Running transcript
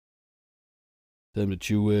Time to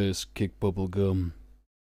chew ass, kick bubble gum.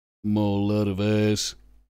 Maul lot of ass.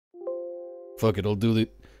 Fuck it, I'll do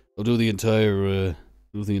the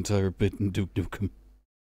entire bit in Duke Nukem.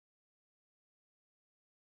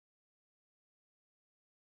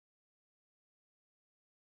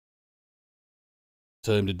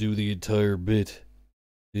 Time to do the entire bit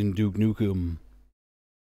in Duke Nukem.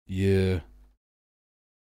 Yeah.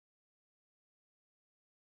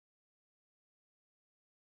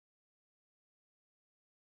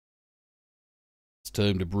 It's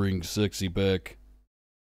time to bring sexy back.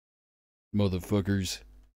 Motherfuckers.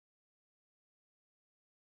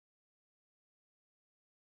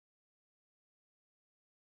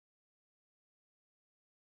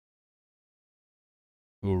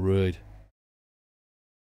 Alright.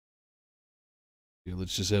 Yeah,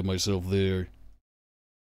 let's just have myself there.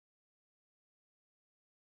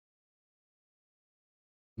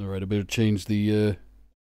 Alright, I better change the,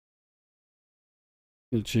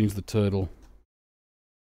 gonna change the title.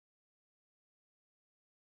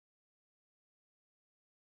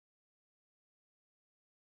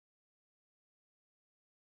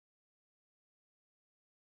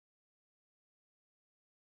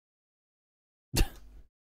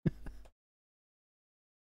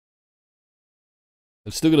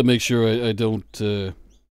 I'm still gonna make sure I don't, still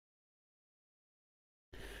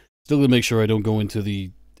gonna make sure I don't go into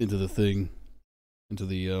the thing. Into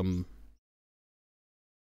the, I'm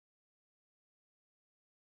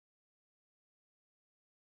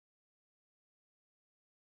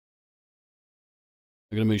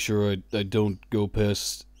gonna make sure I don't go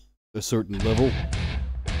past a certain level.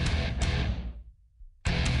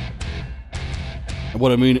 And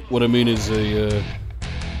what I mean is a,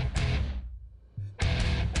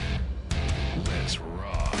 Let's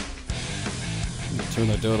rock. turn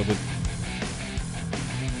that down a bit.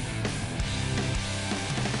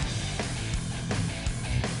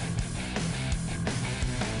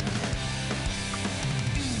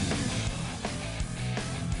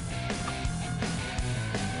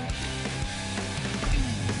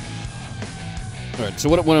 Alright, so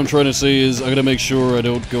what I'm trying to say is I gotta make sure I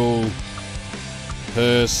don't go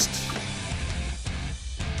past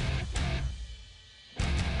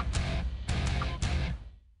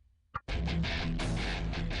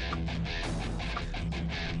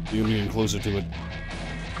you're getting closer to it.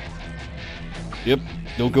 Yep,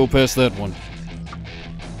 don't go past that one.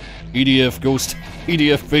 EDF ghost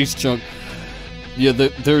EDF face chunk. Yeah,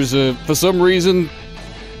 there's a, for some reason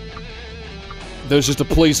there's just a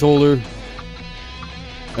placeholder.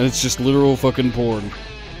 And it's just literal fucking porn.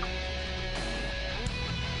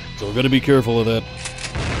 So we're gonna be careful of that.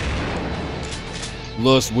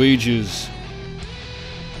 Lost wages.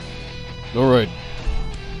 Alright.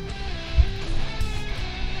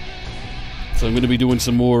 So I'm gonna be doing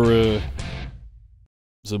some more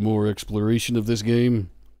exploration of this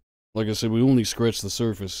game. Like I said, we only scratched the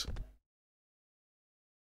surface.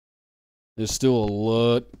 There's still a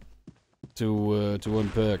lot to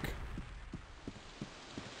unpack.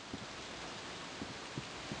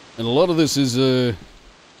 And a lot of this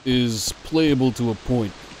is playable to a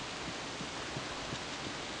point.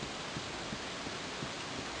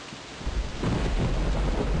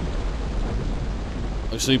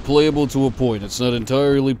 I say playable to a point. It's not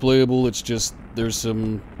entirely playable, it's just there's a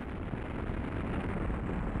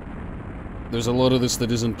lot of this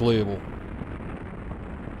that isn't playable.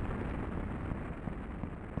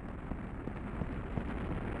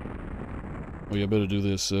 Oh yeah, I better do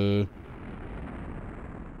this,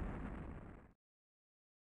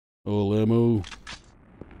 all ammo.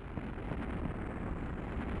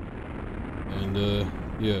 And,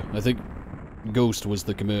 yeah, I think Ghost was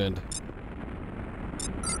the command.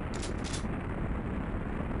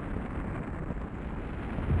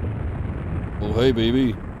 Oh, hey, baby.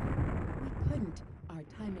 We couldn't. Our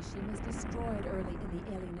time machine was destroyed early in the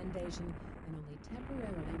alien invasion and only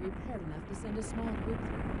temporarily repaired enough to send a small group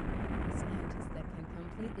through. The scientists that can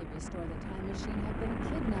completely restore the time machine have been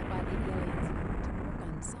kidnapped by the aliens to work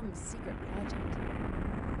on some secret project.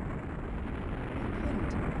 We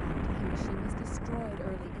couldn't. Our time machine was destroyed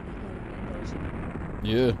early in the alien invasion.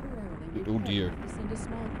 Yeah. Temporarily Oh, repaired dear. enough to send a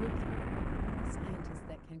small group through. The scientists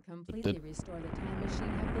that can completely restore the time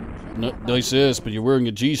machine have been kidnapped by Nice the ass, but you're wearing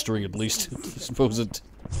a G-string at least. I suppose it...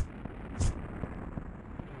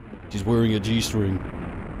 She's wearing a G-string.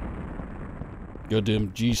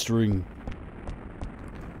 Goddamn G-string.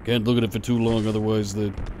 Can't look at it for too long, otherwise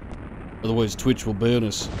Twitch will ban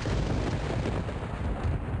us.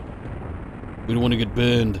 We don't want to get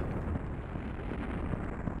banned.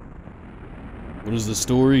 What is the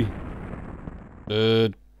story?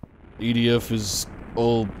 EDF is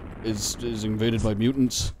all is invaded by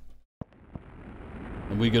mutants.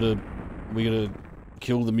 And we gotta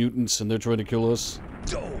kill the mutants and they're trying to kill us.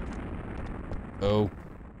 Oh.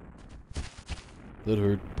 That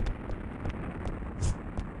hurt.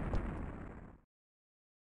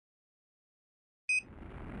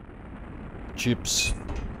 Chips.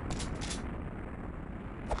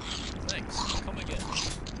 Thanks. Come again.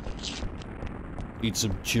 Eat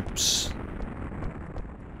some chips.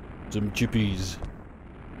 Some chippies.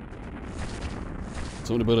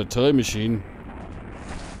 Something about a time machine.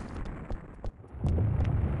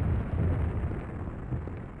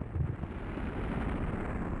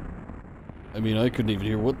 I mean, I couldn't even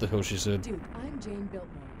hear what the hell she said. Duke, I'm Jane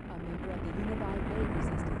Biltmore, a member of the Unified Bay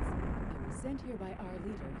Resistance. I was sent here by our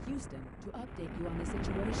leader, Houston, to update you on the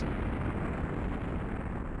situation.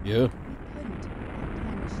 Yeah? We couldn't. Our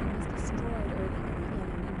time machine was destroyed early in the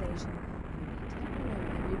alien invasion, and only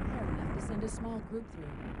temporarily repaired enough to send a small group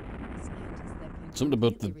through. The scientists that can Something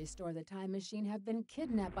about completely restore the time machine have been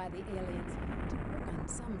kidnapped by the aliens to work on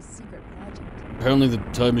some secret project. Apparently the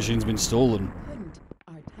time machine's been stolen. Couldn't.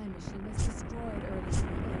 Our time machine was destroyed early in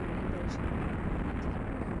the alien invasion, and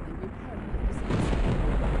temporarily repaired enough to send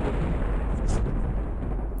a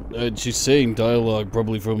small group. She's saying dialogue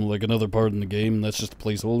probably from like another part in the game. That's just a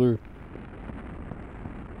placeholder.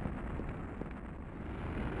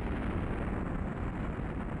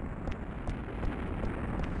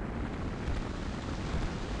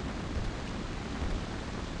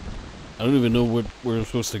 I don't even know where I'm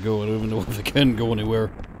supposed to go. I don't even know if I can go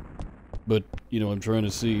anywhere. But, you know, I'm trying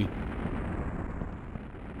to see.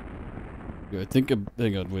 Yeah, I think I'm...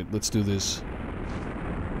 Hang on, wait, let's do this.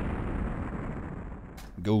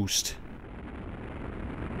 Ghost.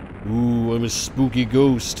 Ooh, I'm a spooky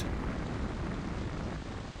ghost.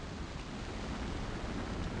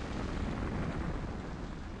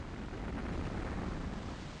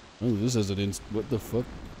 Oh, this has an inst... What the fuck?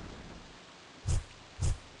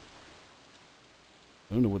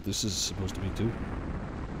 I don't know what this is supposed to be, too.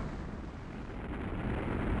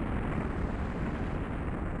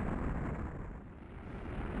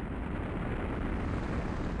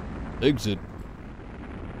 Exit.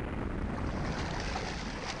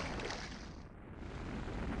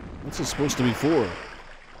 What's it supposed to be for?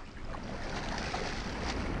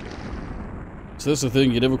 So that's the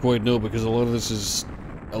thing, you never quite know because a lot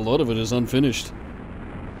of it is unfinished.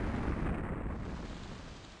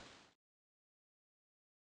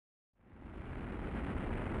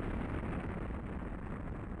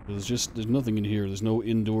 There's nothing in here. There's no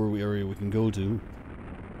indoor area we can go to.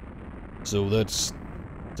 So that's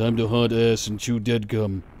time to hunt ass and chew dead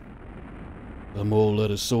gum. I'm all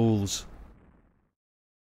out of souls.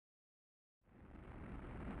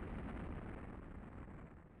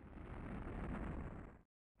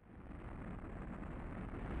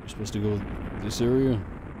 We're supposed to go this area?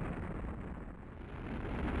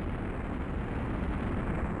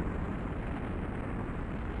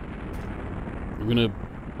 I'm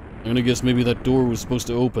gonna guess maybe that door was supposed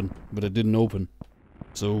to open, but it didn't open.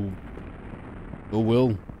 So, oh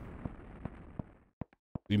well.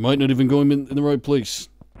 We might not even go in the right place.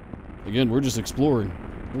 Again, we're just exploring.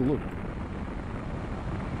 Oh look.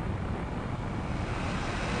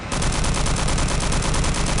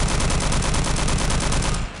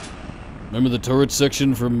 Remember the turret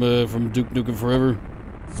section from Duke Nukem Forever?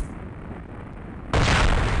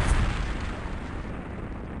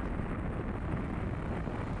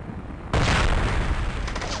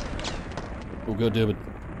 Oh god damn it.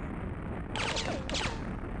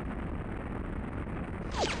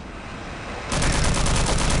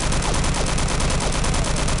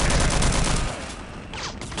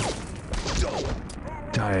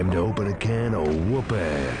 Time to open a can of whoop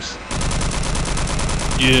ass.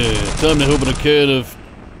 Yeah, time to open a can of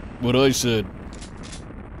what I said.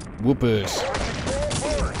 Whoop ass.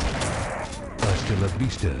 Hasta la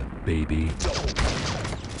vista, baby.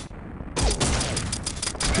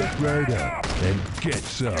 Step right up and get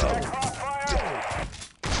some.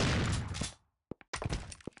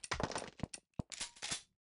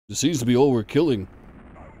 This seems to be all we're killing.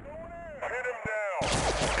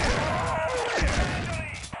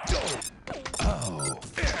 Oh.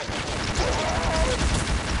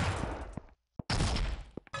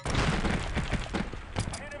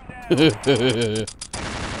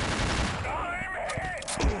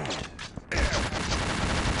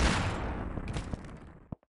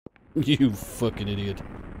 You fucking idiot.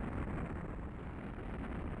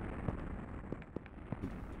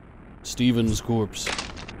 Steven's corpse.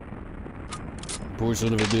 Poor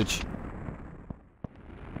son of a bitch.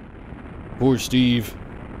 Poor Steve.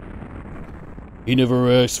 He never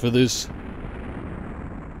asked for this.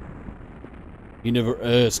 He never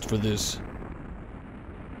asked for this.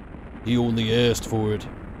 He only asked for it.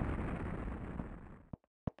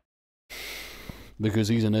 Because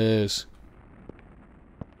he's an ass.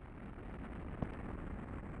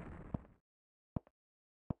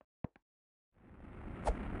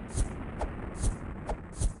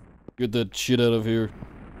 Get that shit out of here.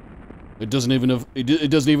 It doesn't even have. It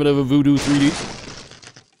doesn't even have a Voodoo 3D.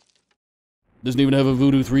 Doesn't even have a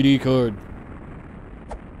Voodoo 3D card.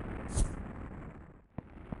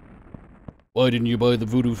 Why didn't you buy the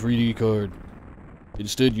Voodoo 3D card?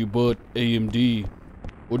 Instead, you bought AMD.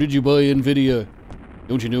 Or did you buy Nvidia?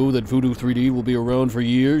 Don't you know that Voodoo 3D will be around for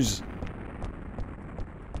years?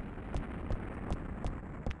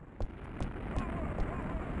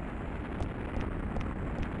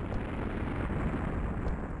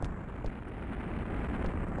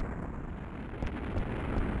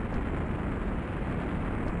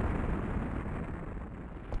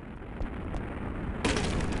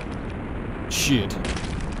 Shit.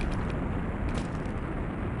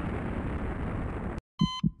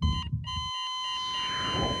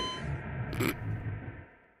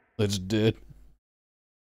 That's dead.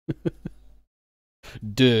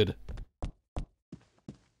 Dead.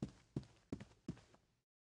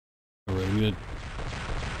 Alright, I'm gonna...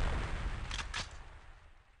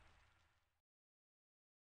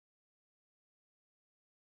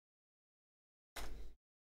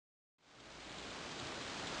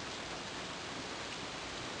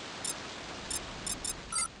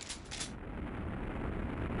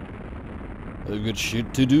 I've got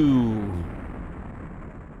shit to do.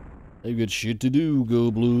 I've got shit to do, Go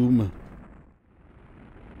Bloom.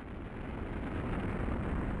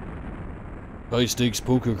 High stakes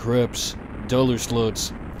poker craps, dollar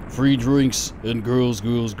slots, free drinks, and girls,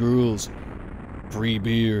 girls, girls. Free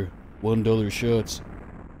beer, $1 shots.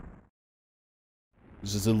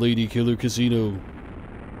 This is the Lady Killer Casino.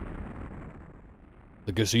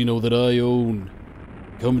 The casino that I own.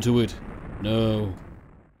 Come to it, now.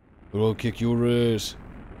 Or I'll kick your ass.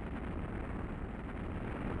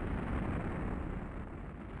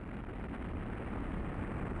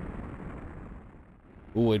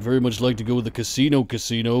 Oh, I'd very much like to go to the casino.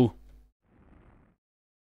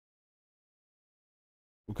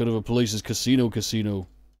 What kind of a place is casino? Casino.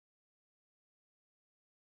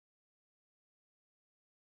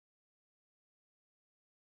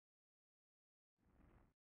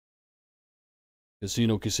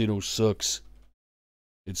 Casino sucks.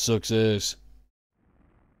 It sucks ass.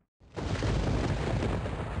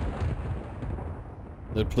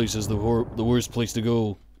 That place is the worst place to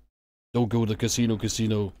go. Don't go to the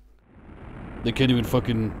casino. They can't even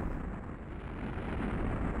fucking...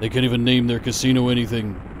 They can't even name their casino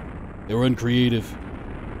anything. They're uncreative.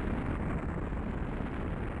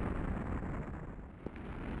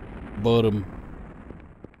 Bottom.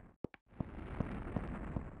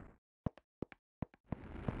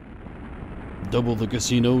 Double the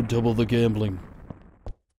casino, double the gambling.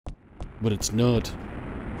 But it's not.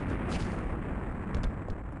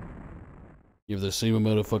 You have the same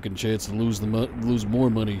amount of fucking chance to lose more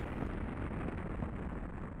money.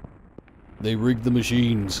 They rigged the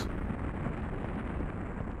machines.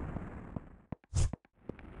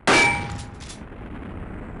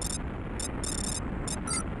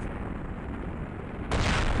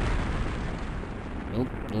 Nope,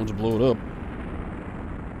 don't want to blow it up.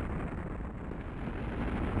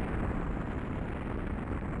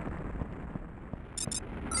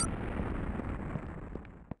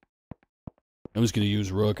 I'm just gonna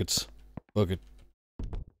use rockets. Fuck it.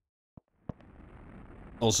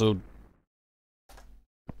 Also,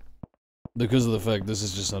 because of the fact this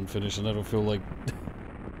is just unfinished and I don't feel like...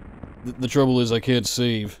 the trouble is I can't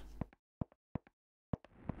save.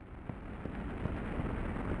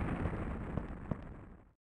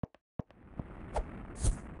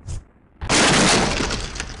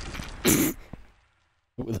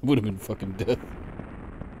 That would have been fucking death.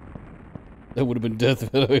 That would have been death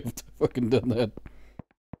if I had fucking done that.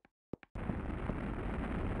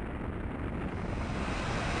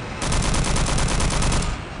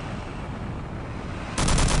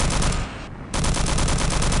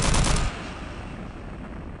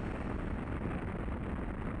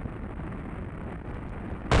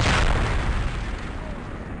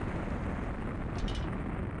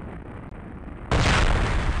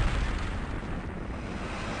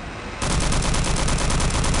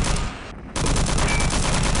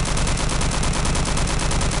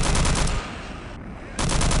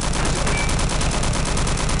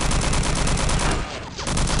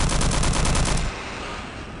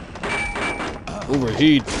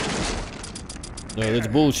 Overheat. No, that's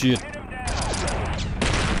bullshit.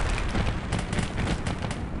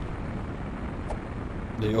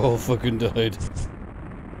 They all fucking died.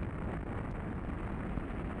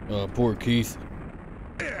 Oh, poor Keith.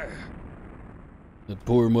 That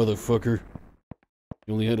poor motherfucker.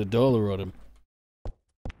 He only had $1 on him.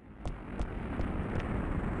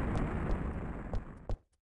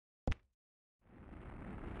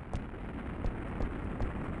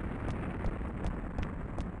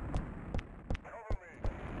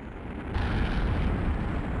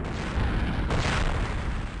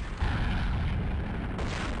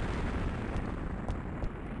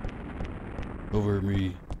 Cover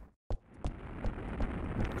me.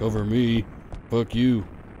 Cover me. Fuck you.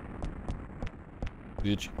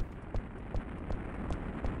 Bitch.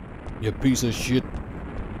 You piece of shit.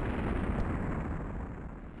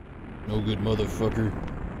 No good motherfucker.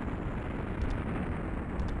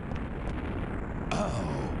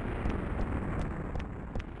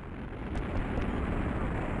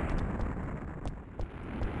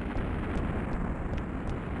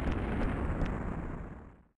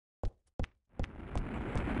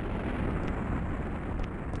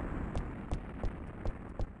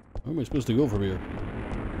 Where am I supposed to go from here?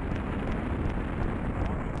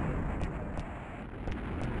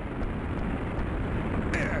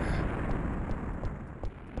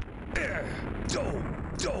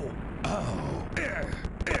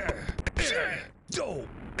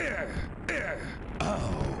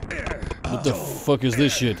 What the fuck is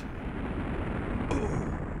this shit?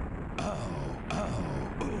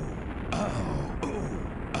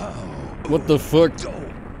 What the fuck?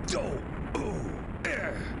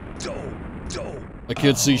 I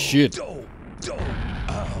can't see shit.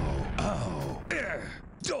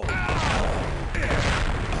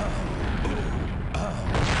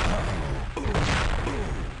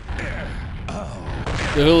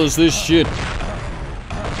 The hell is this shit?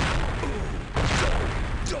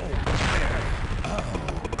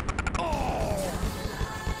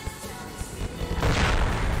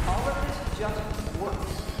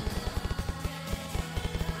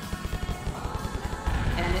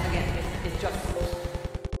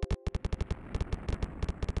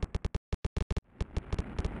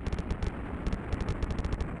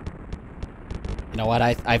 You know what?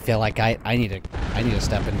 I feel like I need to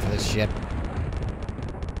step in for this shit.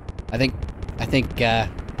 I think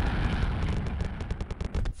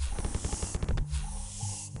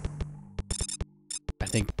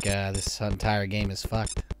this entire game is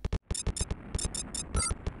fucked.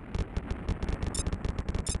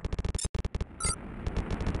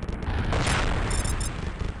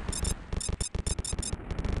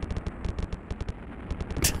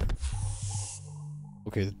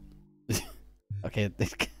 Okay. Okay,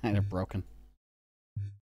 it's kind of broken.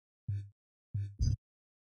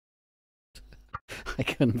 I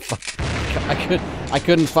couldn't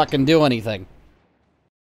fucking do anything.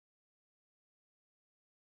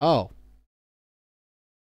 Oh.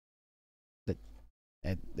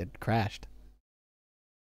 It crashed.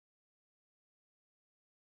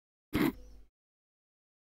 It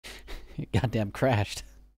goddamn crashed.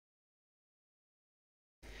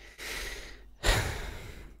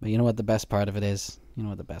 But you know what the best part of it is? You know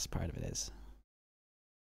what the best part of it is?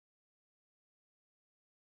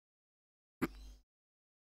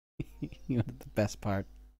 You know what the best part?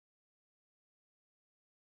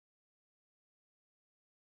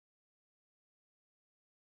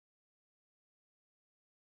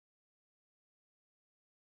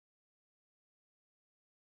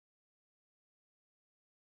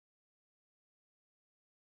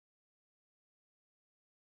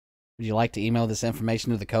 Would you like to email this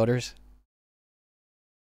information to the coders?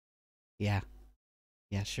 Yeah.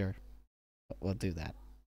 Yeah, sure. We'll do that.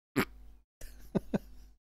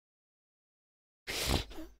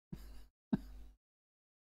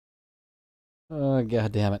 Oh,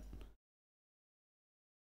 god damn it.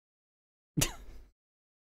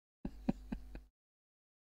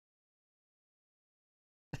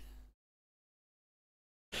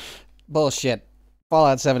 Bullshit.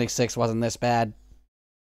 Fallout 76 wasn't this bad.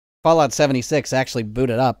 Fallout 76 actually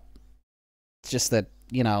booted up. It's just that,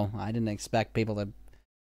 you know, I didn't expect people to...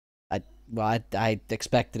 I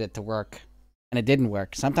expected it to work. And it didn't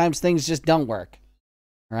work. Sometimes things just don't work.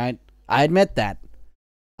 Right? I admit that.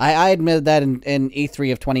 I admitted that in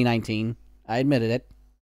E3 of 2019. I admitted it.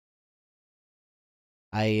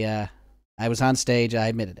 I was on stage. I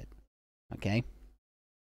admitted it. Okay?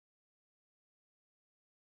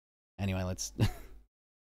 Anyway, let's...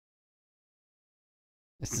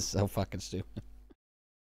 This is so fucking stupid.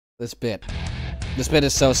 This bit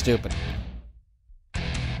is so stupid.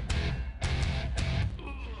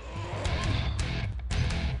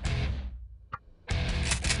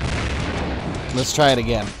 Let's try it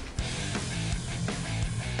again.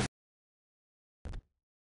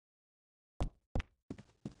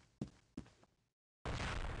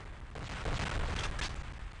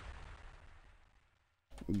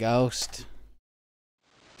 ghost.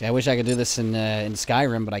 See, I wish I could do this in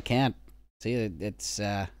Skyrim, but I can't. See, it's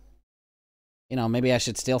you know, maybe I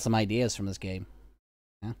should steal some ideas from this game.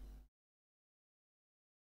 Yeah.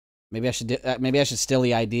 Maybe I should steal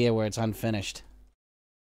the idea where it's unfinished.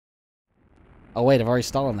 Oh wait, I've already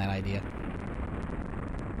stolen that idea.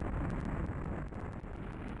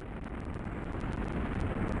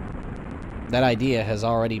 That idea has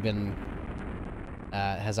already been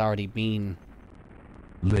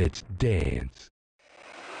Let's dance.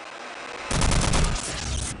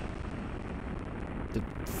 The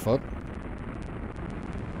fuck?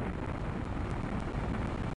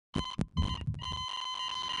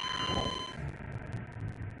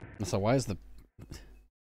 So why is the... Give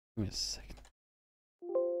me a second.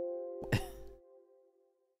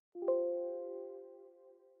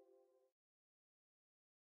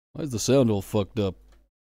 Why is the sound all fucked up?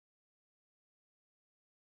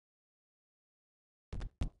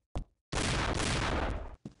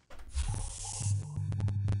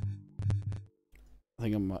 I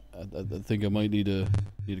think I might need to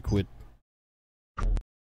quit.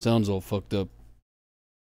 Sounds all fucked up.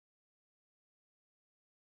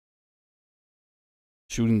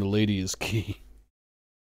 Shooting the lady is key.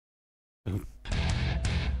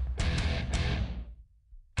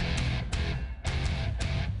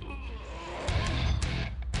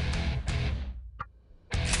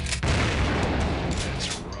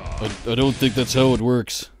 I don't think that's how it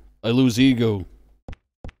works. I lose ego.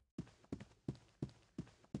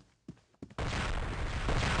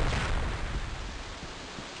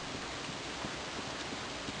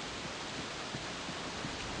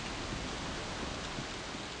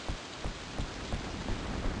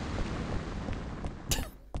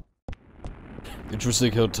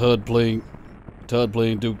 Interesting how Todd playing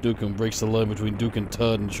Duke Nukem breaks the line between Duke and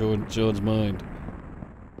Todd in Sean's mind.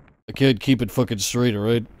 I can't keep it fucking straight,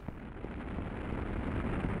 alright?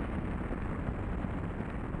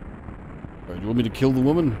 Alright, you want me to kill the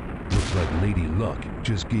woman? Looks like Lady Luck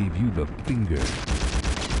just gave you the finger.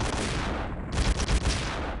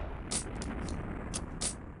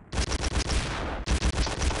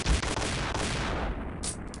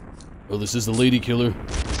 Oh, this is the lady killer.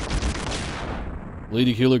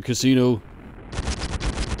 Lady killer casino.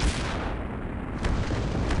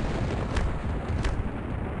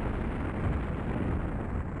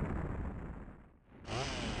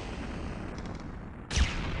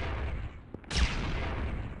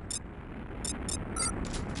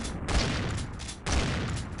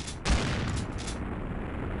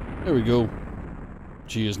 There we go.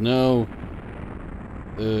 She is now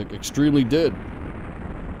extremely dead.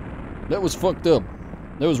 That was fucked up.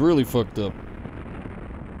 That was really fucked up.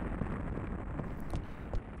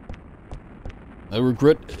 I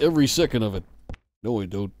regret every second of it. No, I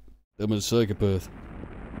don't. I'm a psychopath.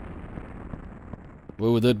 Why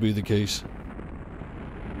would that be the case?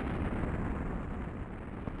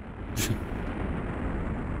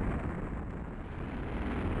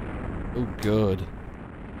 Oh, God.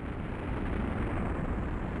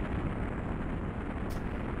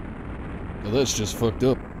 Now that's just fucked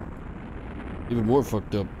up. Even more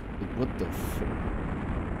fucked up. What the fuck?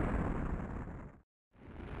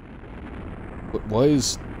 But why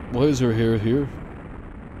is her hair here?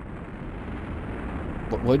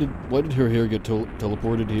 Why did her hair get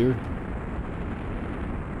teleported here?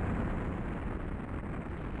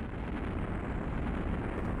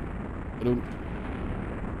 I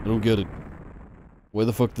don't get it. Why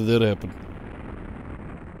the fuck did that happen?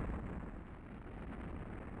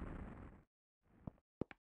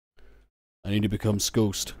 I need to become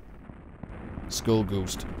Ghost. Skull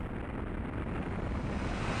Ghost.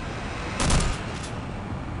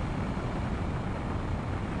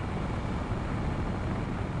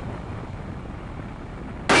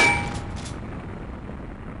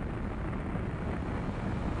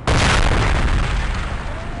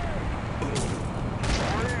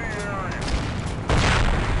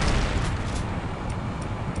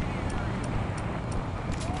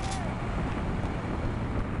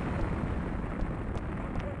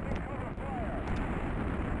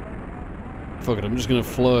 Fuck it, I'm just gonna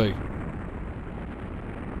fly.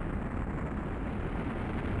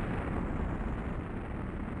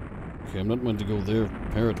 Okay, I'm not meant to go there,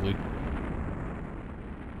 apparently.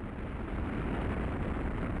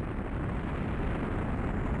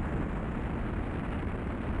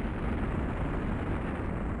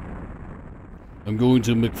 I'm going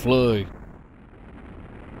to McFly.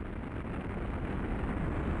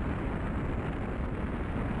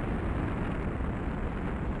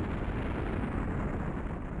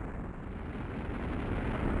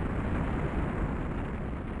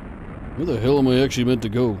 Where the hell am I actually meant to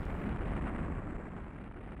go?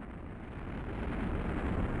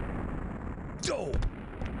 Go!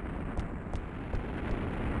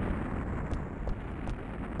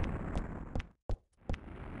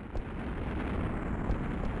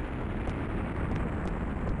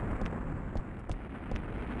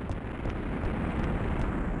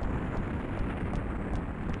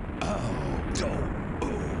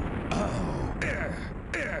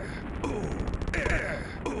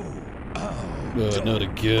 Not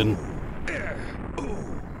again.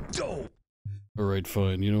 Alright,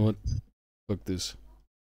 fine. You know what? Fuck this.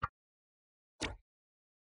 I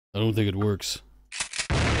don't think it works.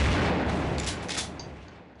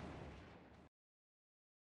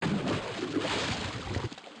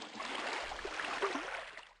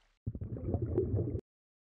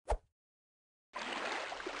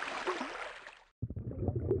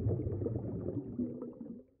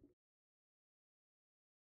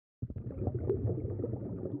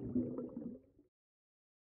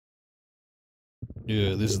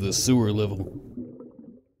 Yeah, this is the sewer level.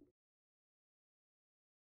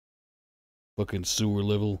 Fucking sewer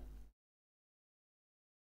level.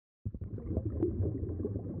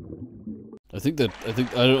 I don't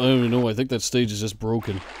even know, I think that stage is just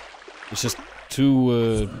broken. It's just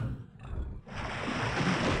too,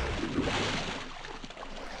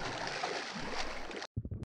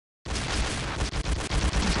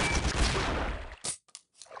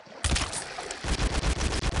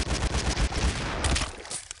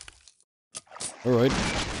 Alright.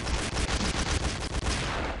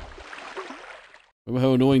 Remember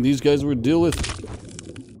how annoying these guys were to deal with?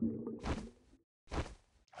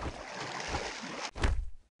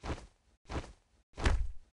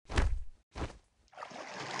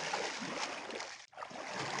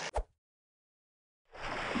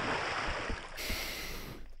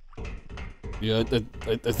 Yeah,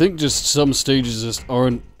 I think just some stages just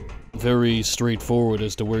aren't very straightforward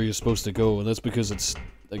as to where you're supposed to go, and that's because it's,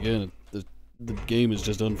 again, the game is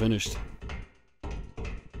just unfinished.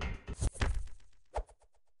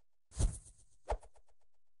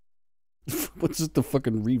 What's this, the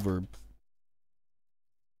fucking reverb?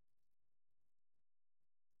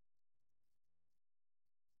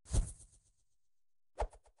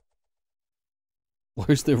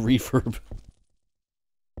 Where's the reverb?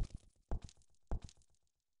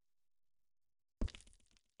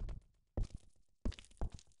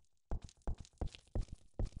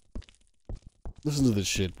 Listen to this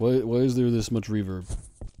shit. Why is there this much reverb?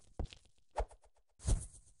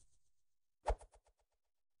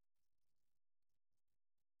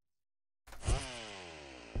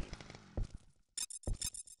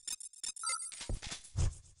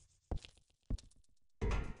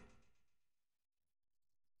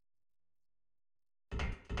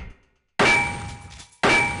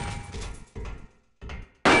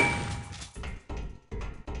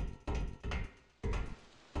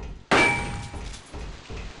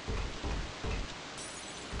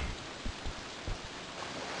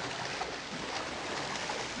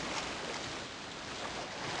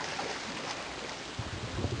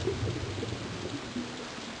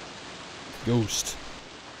 Ghost.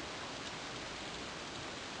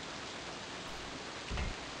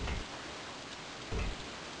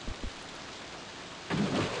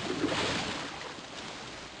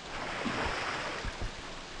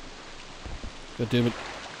 God damn it.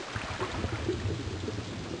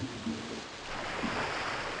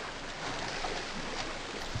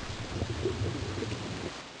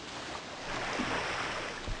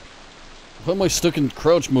 Why am I stuck in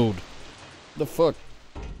crouch mode? What the fuck?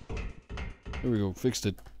 There we go, fixed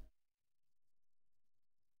it.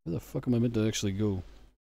 Where the fuck am I meant to actually go?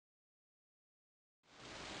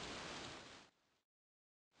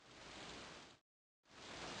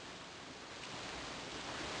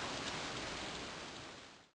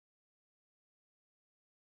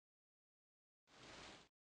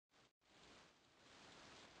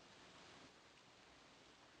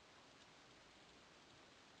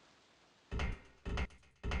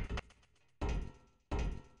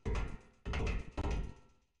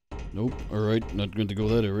 Nope, alright, not going to go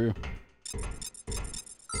that area.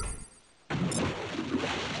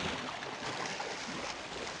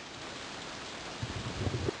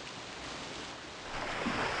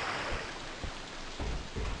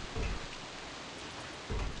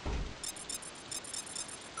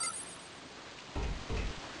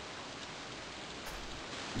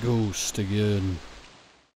 Ghost again.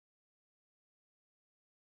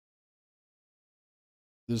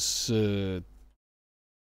 This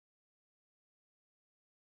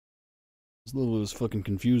level is fucking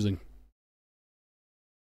confusing.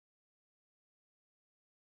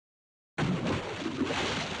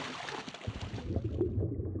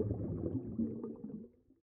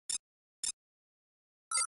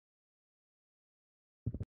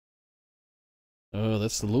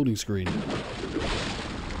 That's the loading screen.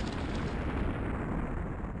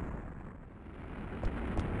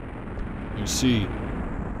 You see.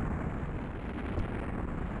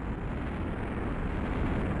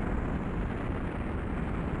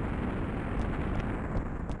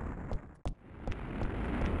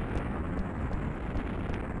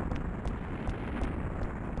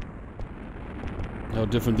 How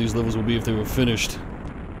different these levels would be if they were finished.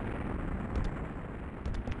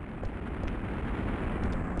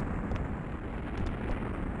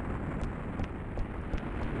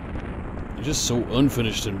 They're just so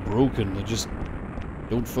unfinished and broken, they just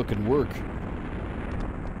don't fucking work.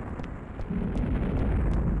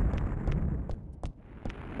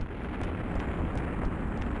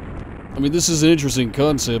 I mean, this is an interesting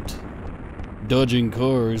concept, dodging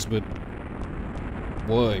cars, but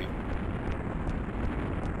why?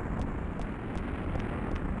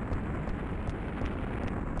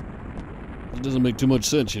 It doesn't make too much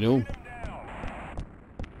sense, you know?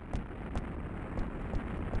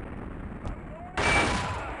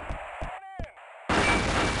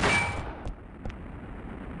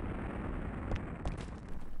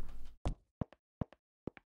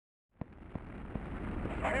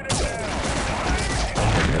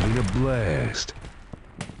 Having a blast.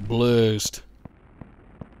 Blast.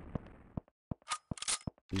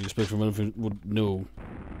 You expect from anything? Well, no.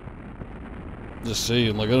 Just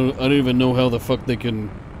saying, like I don't even know how the fuck they can.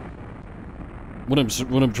 What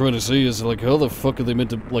I'm trying to say is like, how the fuck are they meant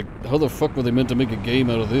to how the fuck were they meant to make a game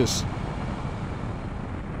out of this?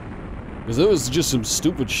 Because there was just some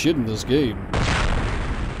stupid shit in this game.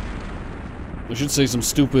 I should say some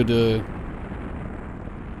stupid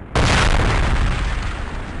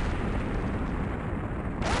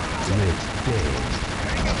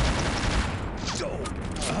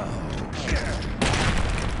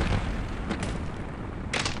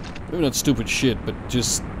maybe not stupid shit, but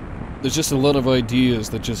just there's just a lot of ideas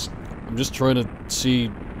that just I'm just trying to see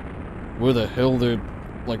where the hell they're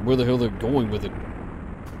going with it,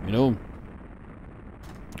 you know?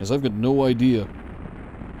 Because I've got no idea.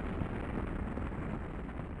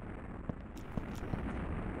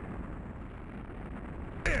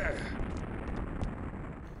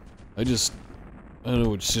 I don't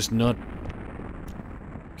know, it's just not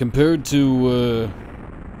compared to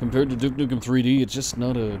Duke Nukem 3D, it's just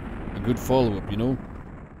not a good follow-up, you know?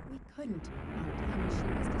 We couldn't. Our time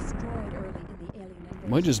machine was destroyed early in the alien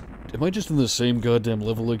invasion. Am I just in the same goddamn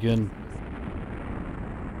level again?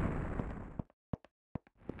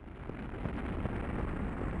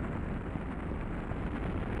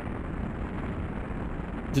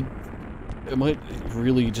 Am I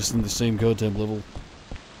really just in the same goddamn level?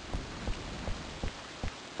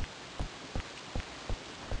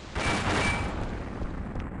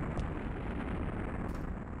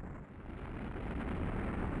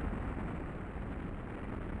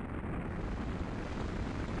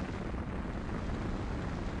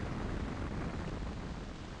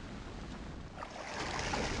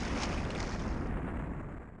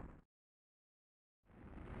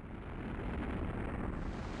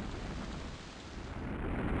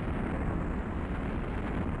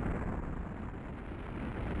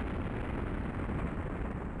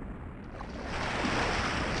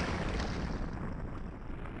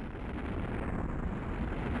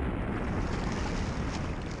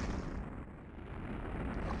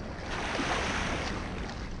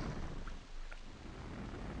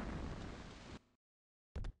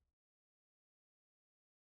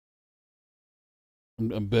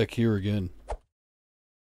 I'm back here again.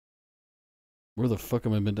 Where the fuck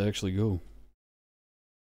am I meant to actually go?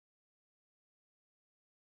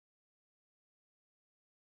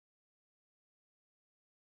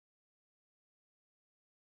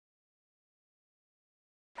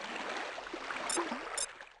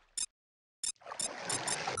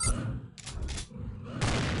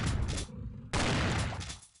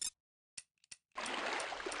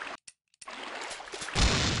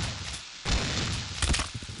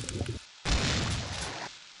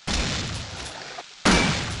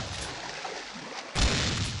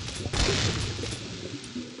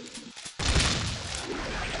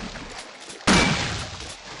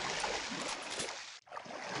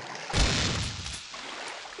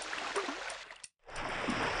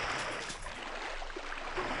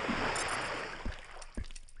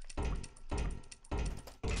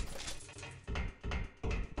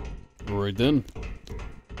 Right then.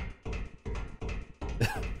 God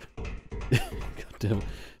damn it.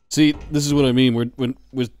 See, this is what I mean. We're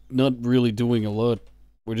not really doing a lot.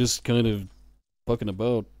 We're just kind of fucking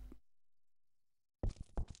about.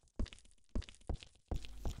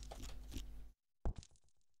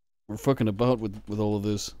 we're fucking about with all of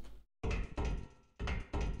this.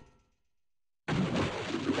 I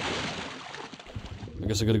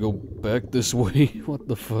guess I gotta go back this way. What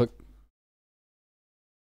the fuck?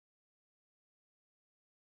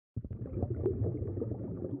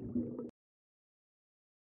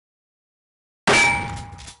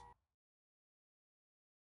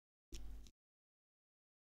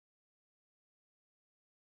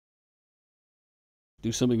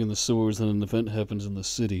 Do something in the sewers, then an event happens in the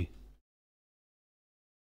city.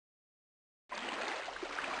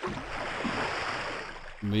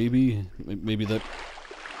 Maybe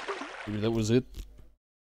that was it.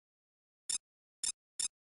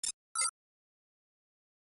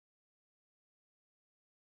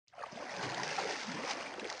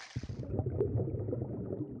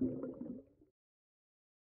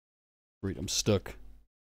 Great, I'm stuck.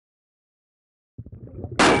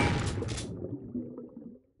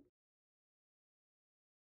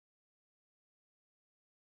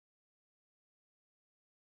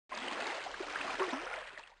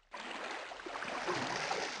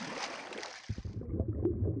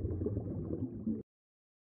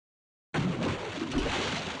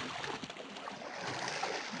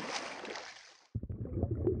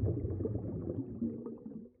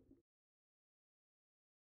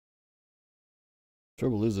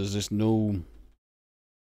 Trouble is, there's just no...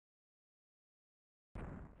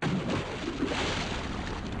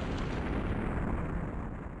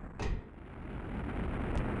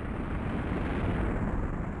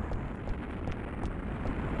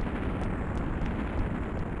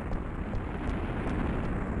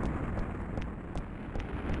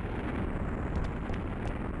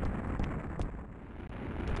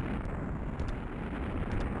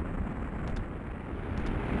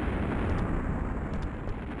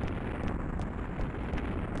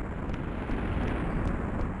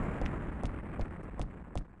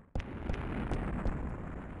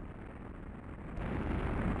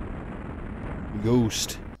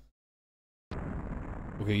 Ghost.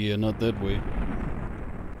 Okay, yeah, not that way.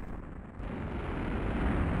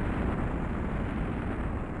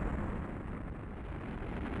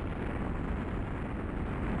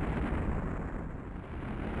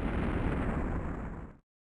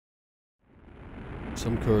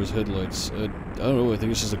 Some cars' headlights. I don't know, I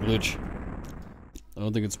think it's just a glitch. I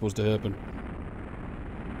don't think it's supposed to happen.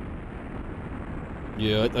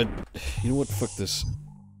 Yeah, you know what? Fuck this.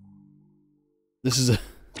 This is a...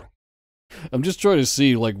 I'm just trying to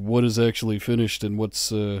see, like, what is actually finished and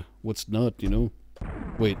what's not, you know?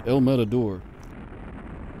 Wait, El Matador.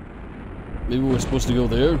 Maybe we're supposed to go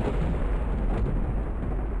there?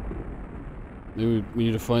 Maybe we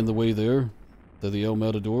need to find the way there? To the El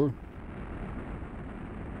Matador?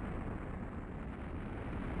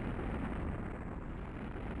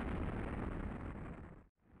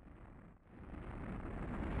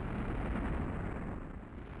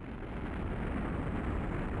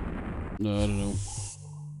 No, I don't know.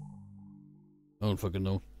 I don't fucking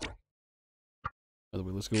know. By the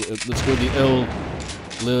way, let's go to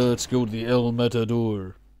the El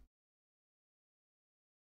Matador.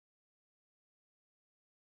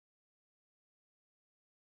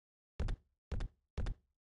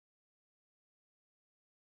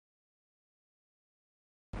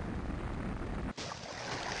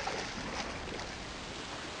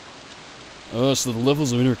 Oh, so the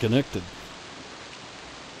levels are interconnected.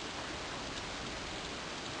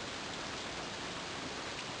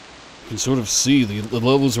 You can sort of see the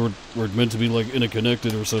levels were meant to be like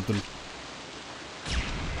interconnected or something.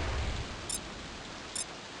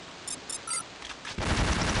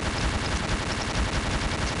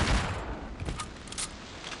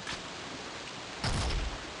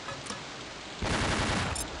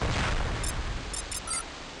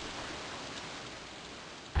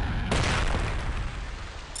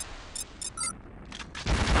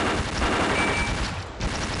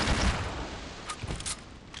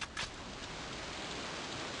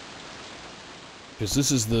 Because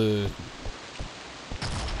this is the...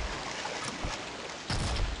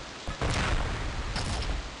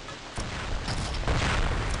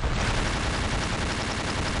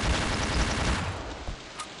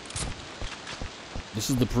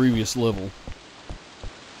 This is the previous level.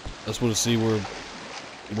 I just want to see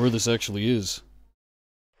where this actually is.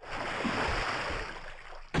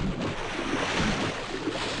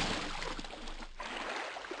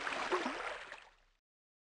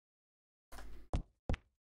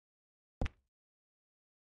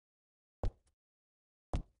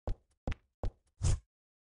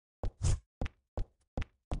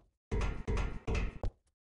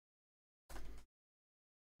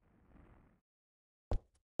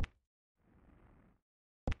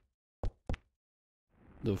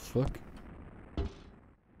 The fuck?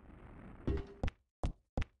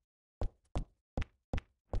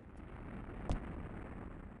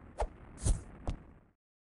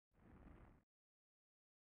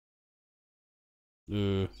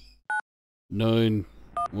 Uh,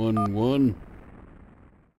 911.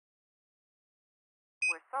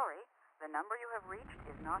 We're sorry, the number you have reached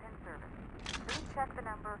is not in service. Please check the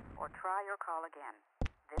number or try your call again.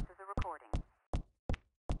 This is a recording.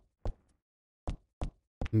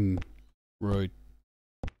 Right.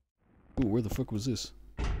 Ooh, where the fuck was this?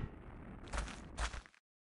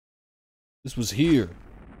 This was here.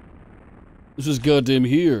 This was goddamn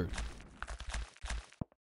here.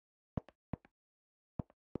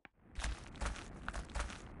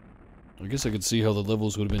 I guess I could see how the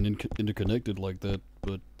levels would have been interconnected like that,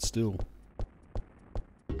 but still.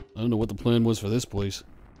 I don't know what the plan was for this place.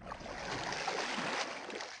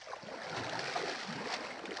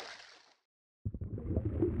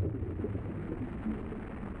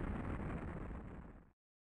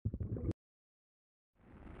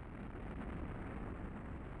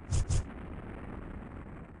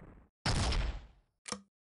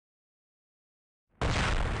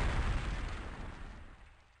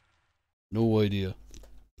 No idea.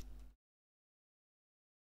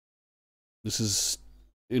 This is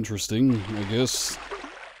interesting, I guess.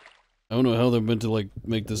 I don't know how they're meant to, like,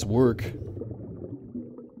 make this work.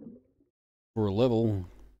 For a level.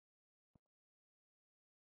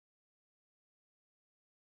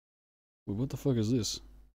 Wait, what the fuck is this?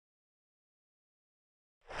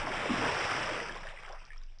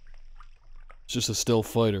 It's just a stealth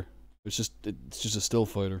fighter. It's just a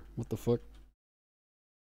stealth fighter. What the fuck?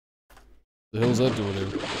 The hell's that doing there?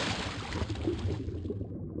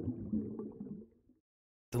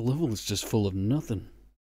 The level is just full of nothing.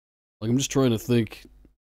 Like, I'm just trying to think,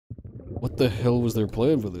 what the hell was their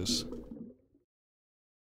plan for this?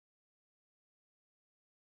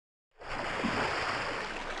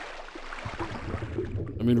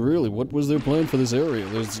 I mean, really, what was their plan for this area?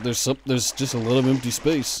 There's just a lot of empty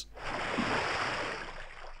space.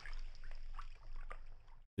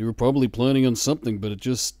 They were probably planning on something, but it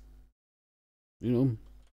just, you know,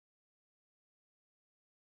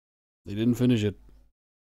 they didn't finish it.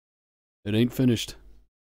 It ain't finished.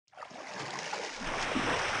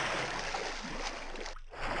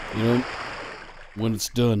 You know, when it's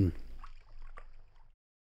done,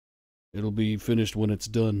 it'll be finished when it's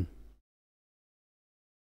done.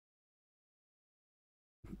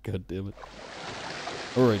 God damn it.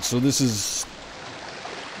 Alright, so this is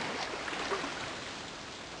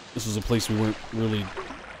a place we weren't really...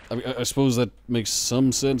 I mean, I suppose that makes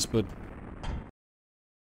some sense, but...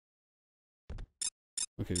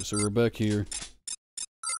 Okay, so we're back here.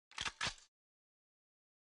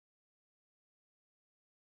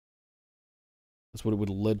 That's what it would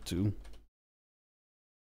have led to.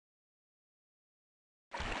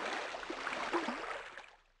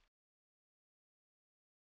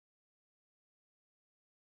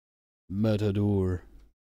 Matador.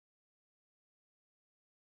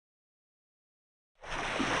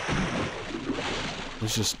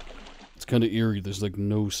 It's kind of eerie. There's like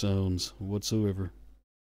no sounds whatsoever.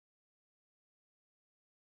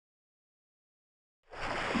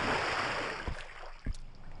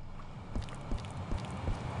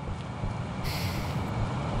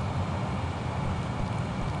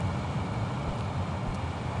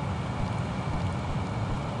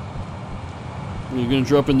 You're gonna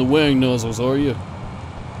drop in the wang nozzles, are you?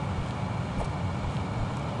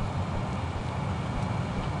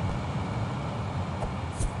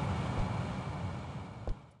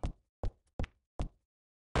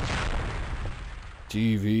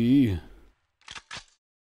 TV.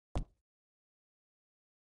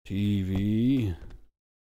 TV.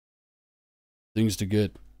 Things to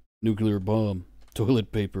get. Nuclear bomb.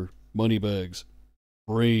 Toilet paper. Money bags.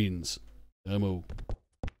 Brains. Ammo.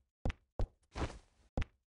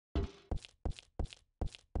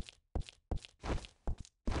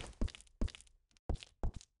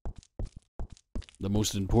 The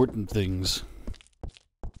most important things.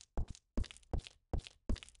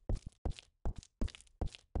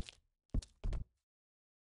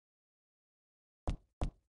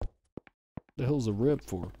 The hell's a rep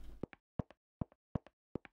for?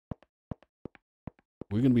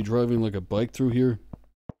 We're gonna be driving like a bike through here?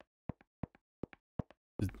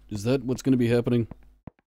 Is that what's gonna be happening?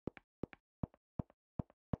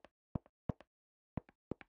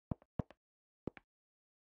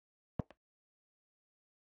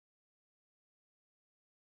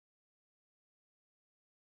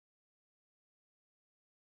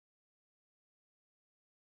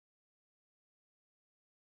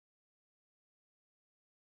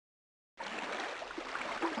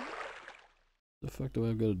 The fuck do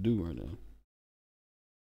I gotta do right now?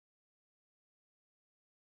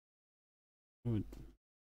 What?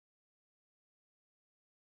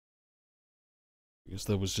 I guess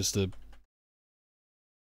that was just a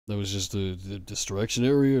distraction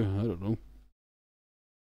area. I don't know.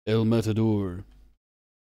 El Matador.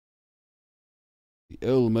 The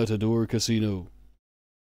El Matador Casino.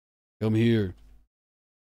 Come here.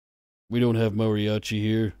 We don't have mariachi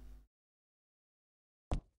here.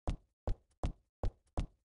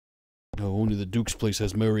 No, only the Duke's place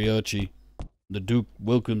has mariachi. The Duke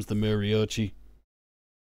welcomes the mariachi.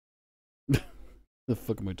 The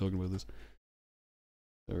fuck am I talking about this?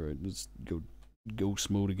 Alright, let's go ghost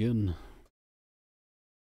mode again.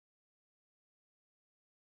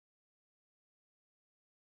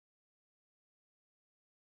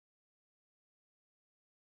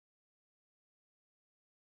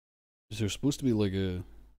 Is there supposed to be like a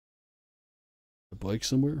bike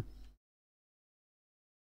somewhere?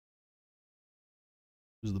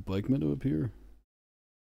 Is the bike meant to appear?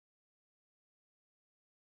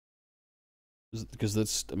 Is it, because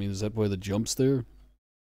that's, I mean, is that why the jump's there?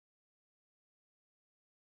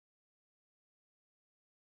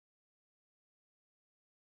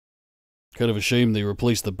 Kind of a shame they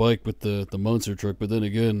replaced the bike with the monster truck, but then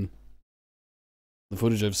again, the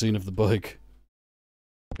footage I've seen of the bike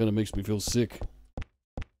kind of makes me feel sick.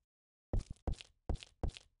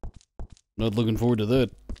 Not looking forward to that.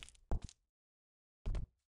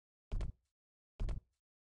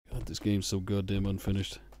 God, this game's so goddamn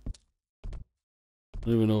unfinished. I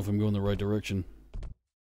don't even know if I'm going the right direction.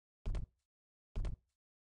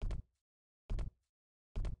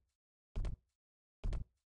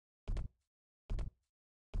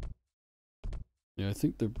 Yeah, I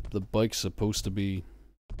think the bike's supposed to be...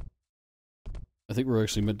 I think we're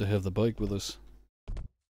actually meant to have the bike with us.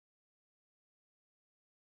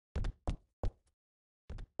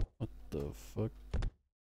 What the fuck?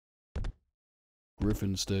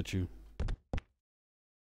 Griffin statue.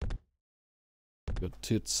 Got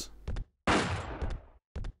tits.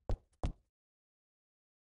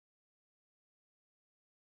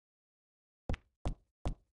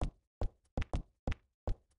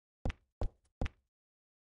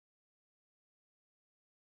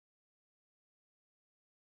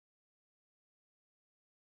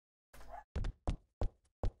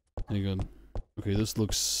 Hang on. Okay, this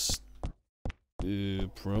looks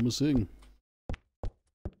promising.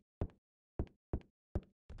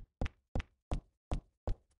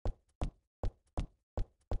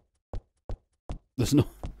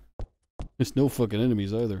 There's no fucking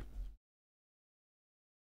enemies either.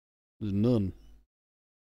 There's none.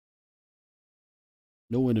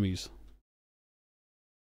 No enemies.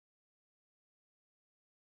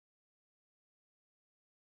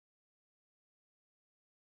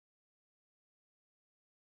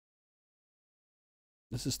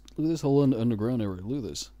 Look at this whole underground area. Look at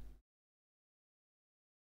this.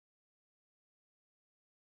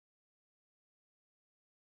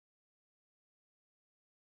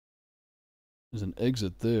 There's an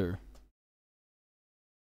exit there.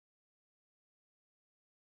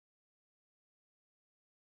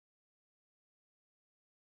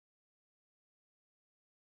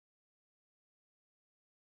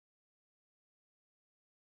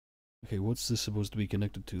 Okay, what's this supposed to be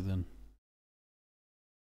connected to then?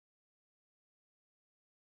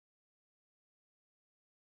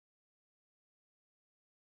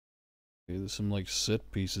 Okay, there's some like set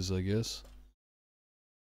pieces, I guess.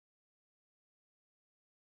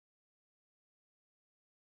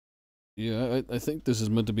 Yeah, I think this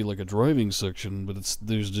is meant to be like a driving section, but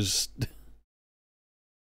there's just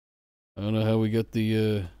I don't know how we get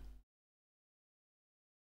the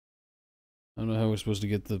I don't know how we're supposed to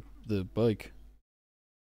get the bike.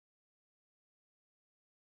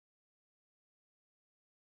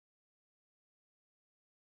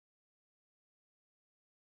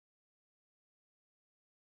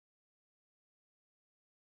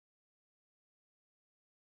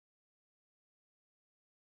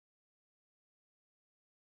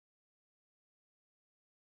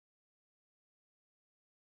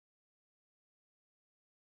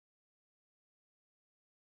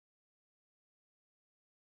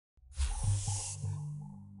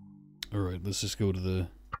 Alright, let's just go to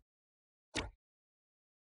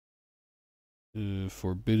the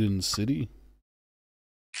Forbidden City.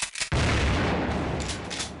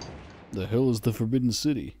 The hell is the Forbidden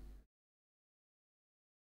City?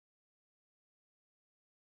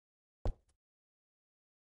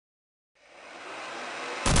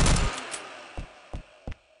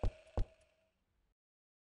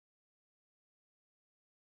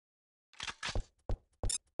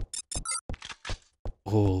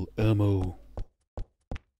 All ammo.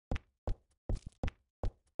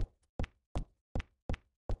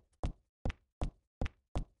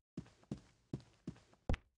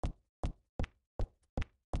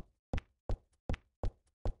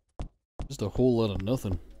 Just a whole lot of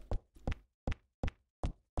nothing.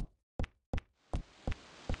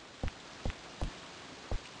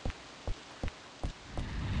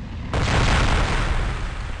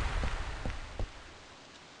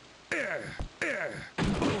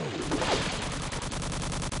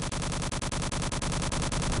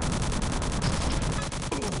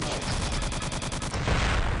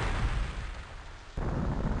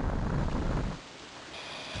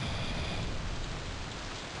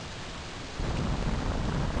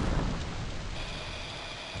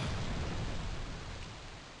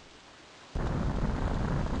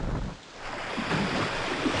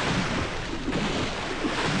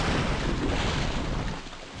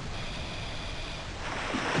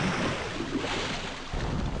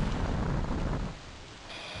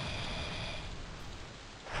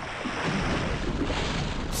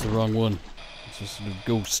 It's the wrong one. It's just a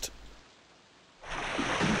ghost.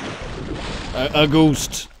 A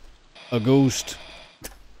ghost. A ghost.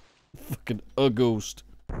 Fucking a ghost.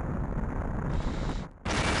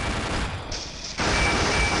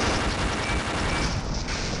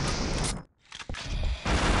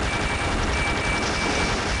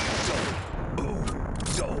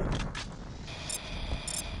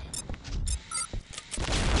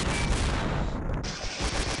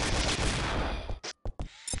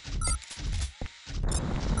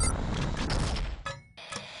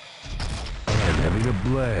 I'm having a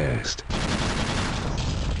blast.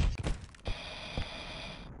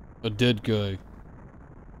 A dead guy.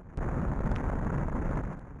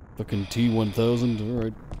 Fucking T-1000.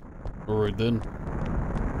 Alright. Alright then.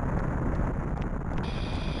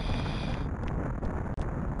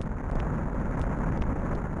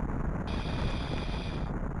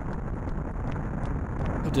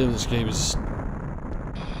 God damn, this game is...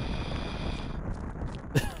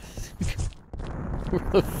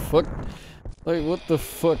 Where the fuck? Like, what the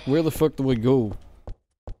fuck? Where the fuck do we go?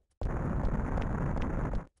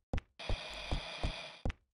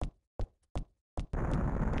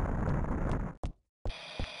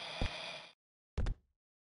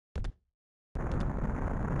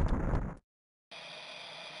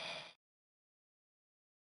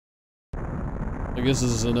 I guess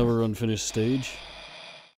this is another unfinished stage.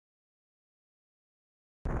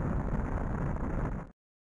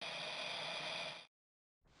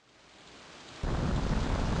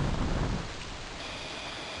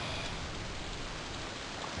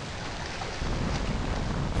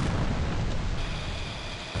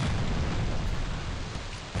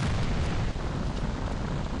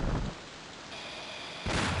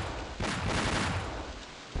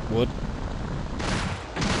 What?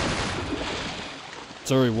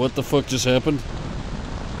 Sorry, what the fuck just happened?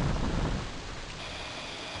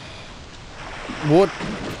 What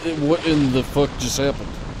in the fuck just happened?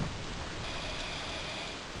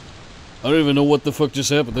 I don't even know what the fuck just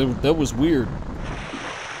happened. That was weird.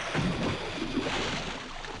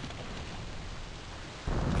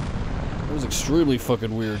 That was extremely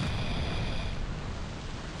fucking weird.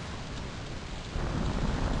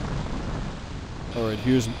 Alright,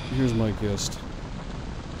 here's my guest.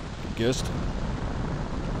 Guest?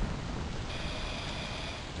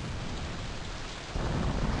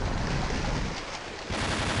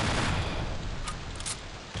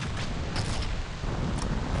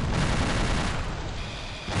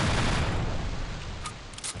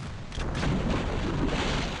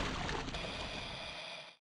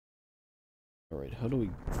 Alright, how do we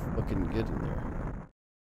fucking get in there?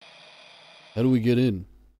 How do we get in?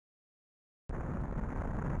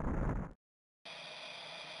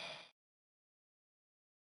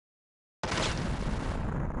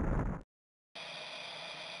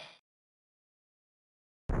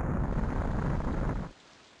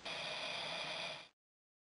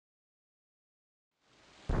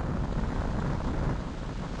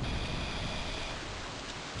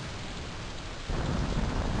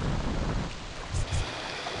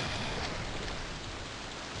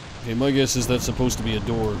 Okay, my guess is that's supposed to be a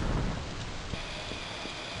door.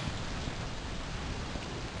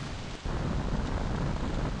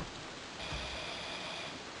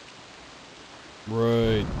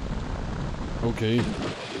 Right. Okay.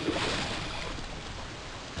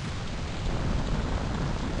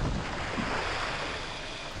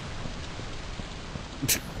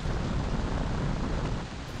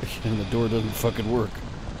 And the door doesn't fucking work.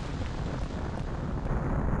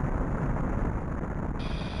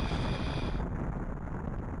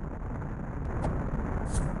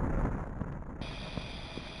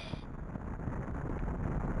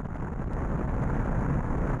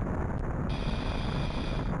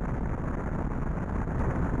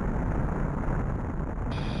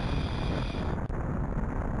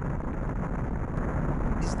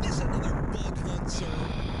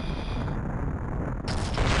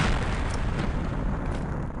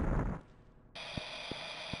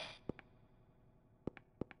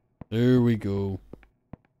 There we go.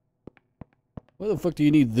 Why the fuck do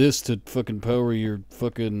you need this to fucking power your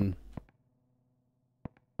fucking...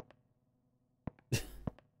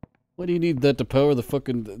 Why do you need that to power the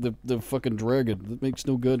fucking, the fucking dragon? That makes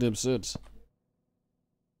no goddamn sense.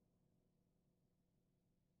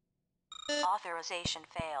 Authorization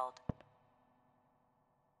failed.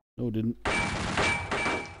 No, it didn't.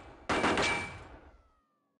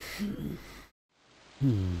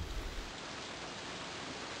 Hmm.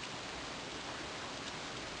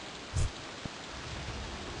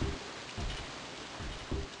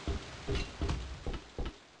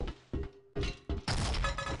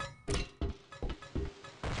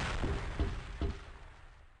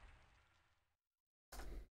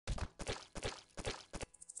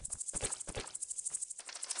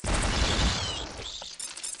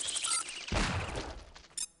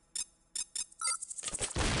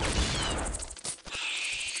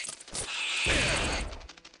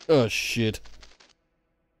 Oh, shit.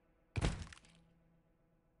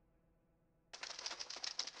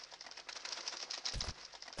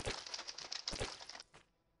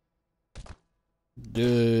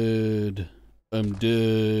 Dead. I'm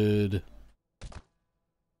dead.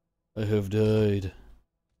 I have died.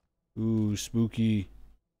 Ooh, spooky.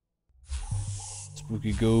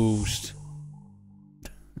 Spooky ghost.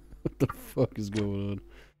 What the fuck is going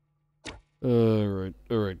on? Alright,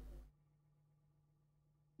 alright.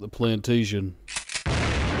 The plantation.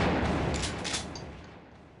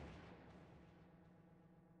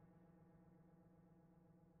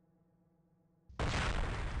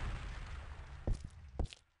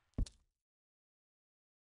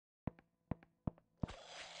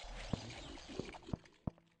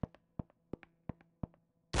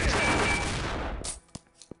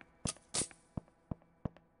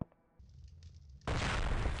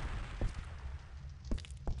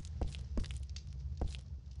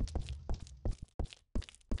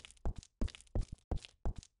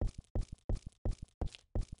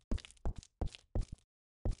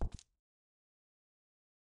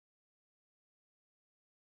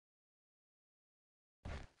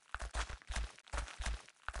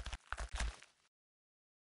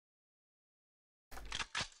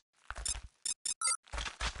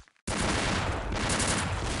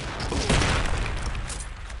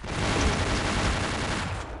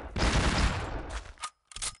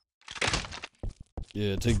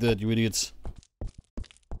 Yeah, take that, you idiots.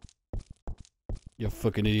 You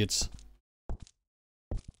fucking idiots.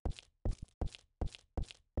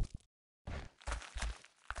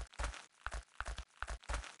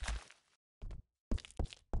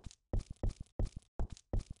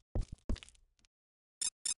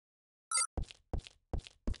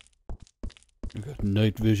 I got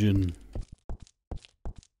night vision.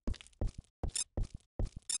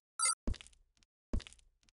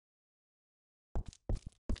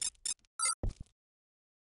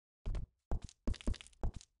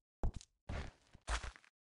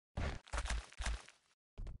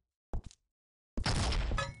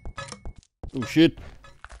 Oh shit.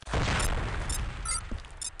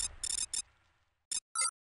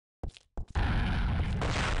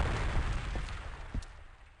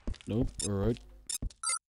 Nope, alright.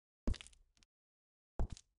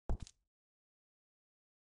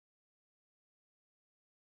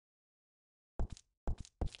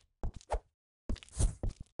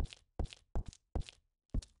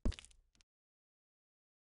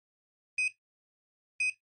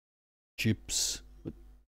 Chips.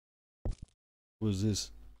 What is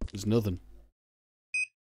this? There's nothing.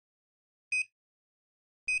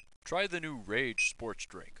 Try the new Rage sports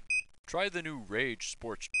drink. Try the new Rage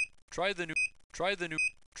sports. Try the new. Try the new.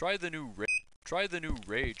 Try the new. Try the new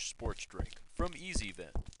Rage sports drink from Easy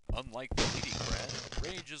Vent. Unlike the leading brand,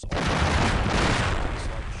 Rage is all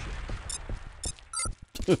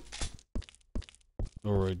like shit.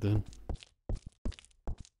 Alright then.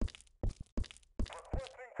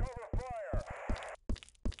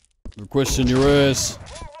 Requesting your ass.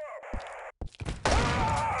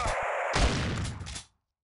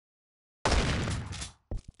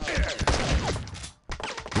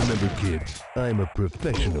 Remember, kids, I'm a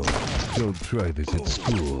professional. Don't try this at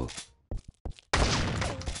school.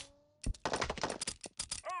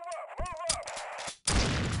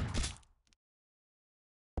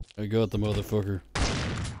 I got the motherfucker.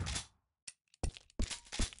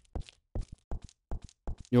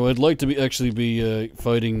 You know, I'd like to actually be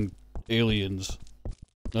fighting aliens,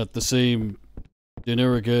 not the same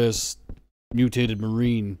generic ass mutated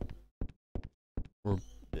marine or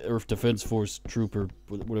Earth Defense Force trooper,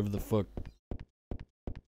 whatever the fuck.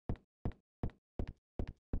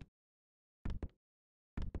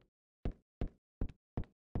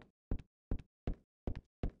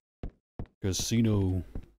 casino.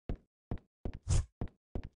 It's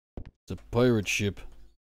a pirate ship.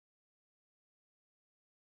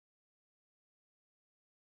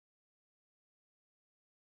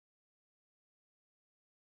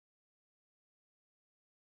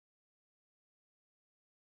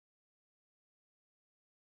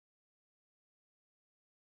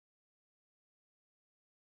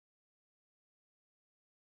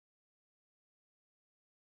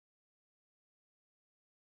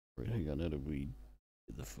 Right, hang on, how do we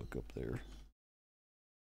get the fuck up there?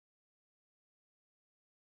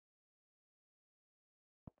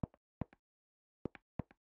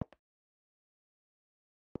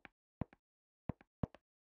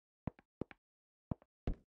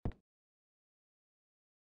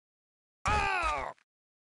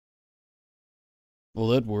 Well,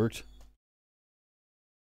 that worked.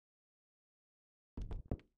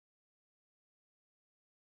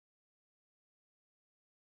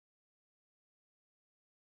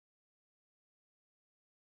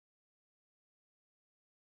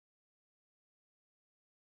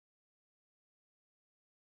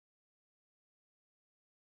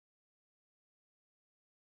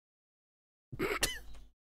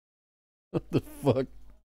 What the fuck?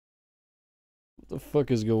 What the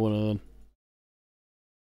fuck is going on?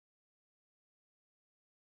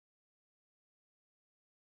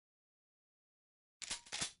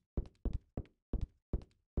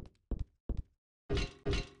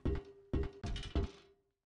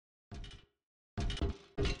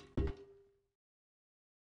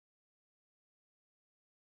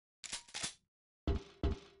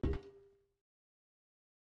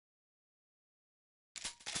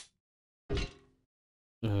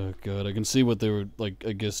 Oh god, I can see what they were, like,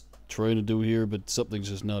 I guess, trying to do here, but something's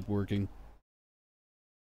just not working.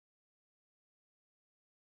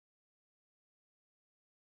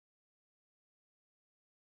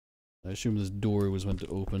 I assume this door was meant to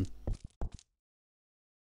open.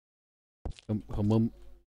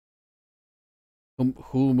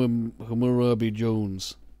 Hammurabi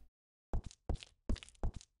Jones.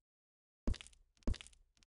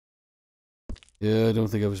 Yeah, I don't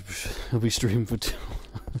think I'll be streaming for too long.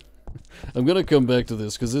 I'm gonna come back to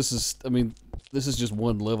this, because this is, I mean, this is just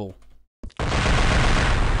one level.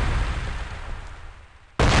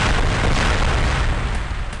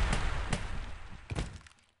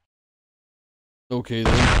 Okay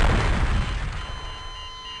then.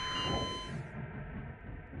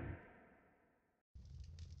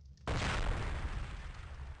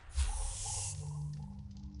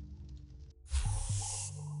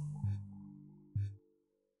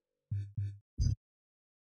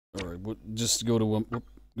 Alright, just go to one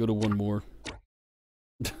more.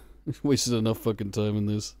 Wasted enough fucking time in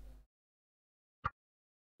this.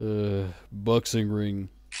 Boxing ring.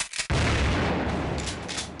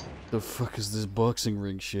 The fuck is this boxing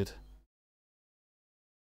ring shit?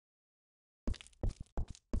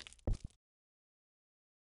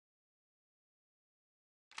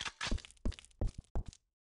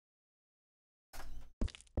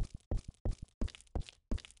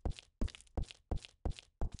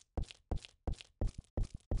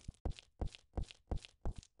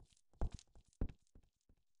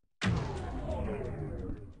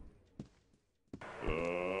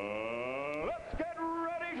 Let's get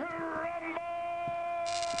ready to rumble!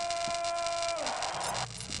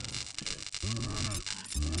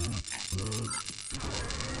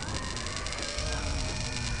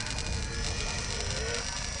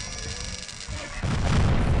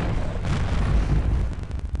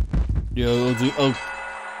 Yeah, I'll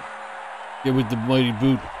get with the mighty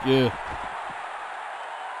boot, yeah.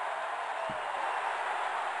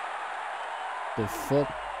 The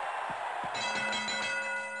fuck?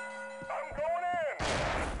 I'm going in!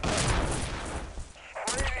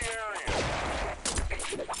 Spray the area!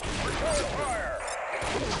 Return fire!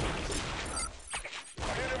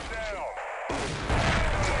 Hit him down!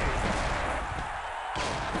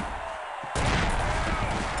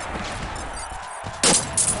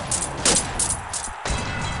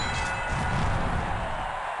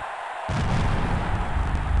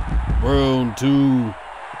 Round 2.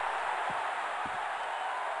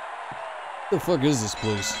 What the fuck is this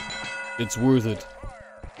place? It's worth it.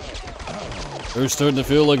 They're starting to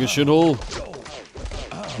feel like a shithole.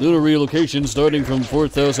 Lunar relocation starting from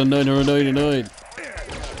 4,999.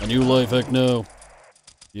 A new life hack now.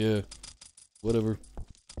 Yeah. Whatever.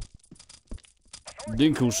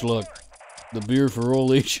 Dinkelschlag. The beer for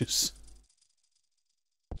all ages.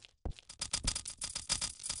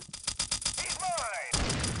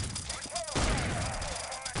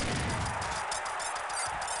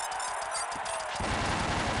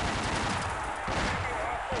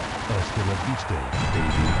 Hasta la Each day,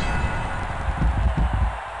 baby.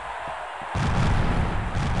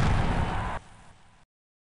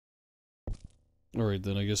 Alright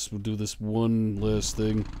then, I guess we'll do this one last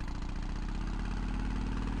thing.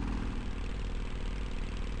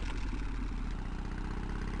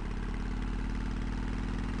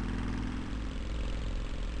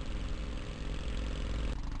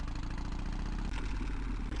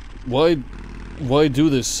 Why do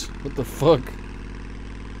this? What the fuck?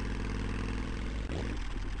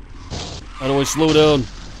 How do I slow down?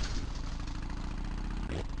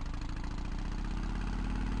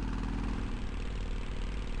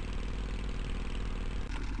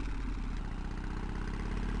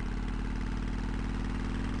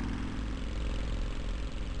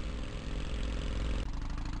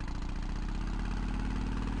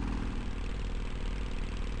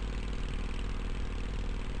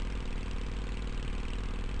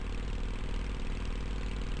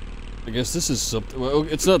 I guess this is something. Well,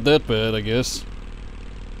 it's not that bad, I guess.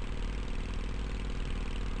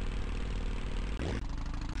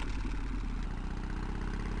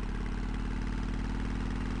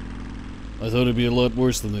 I thought it'd be a lot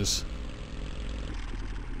worse than this.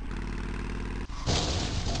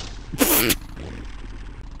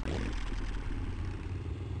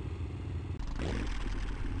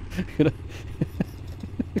 Can I,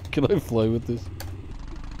 can I fly with this?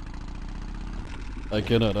 I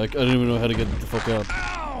cannot. I don't even know how to get the fuck out.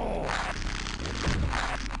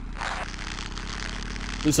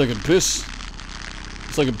 At least I can piss. At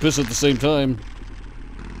least I can piss at the same time.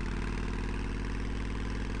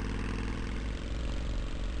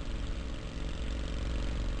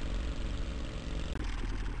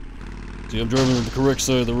 See, I'm driving on the correct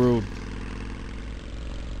side of the road.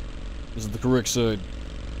 This is the correct side.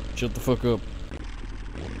 Shut the fuck up.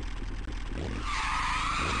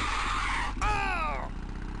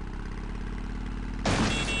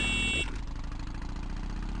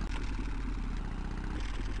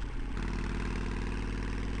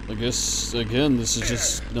 I guess, again, this is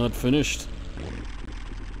just not finished.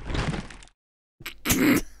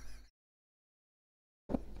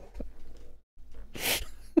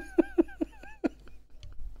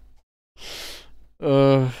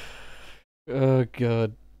 Oh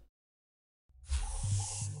god.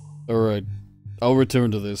 Alright. I'll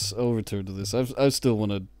return to this. I'll return to this. I still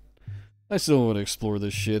wanna explore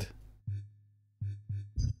this shit.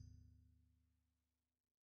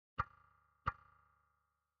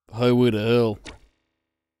 Highway to hell.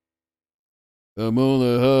 I'm on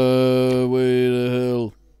the highway to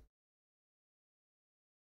hell.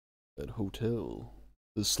 That hotel.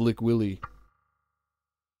 The Slick Willie.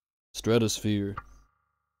 Stratosphere.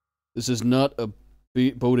 This is not a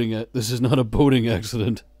boating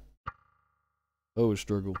accident. Oh, a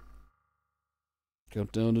struggle.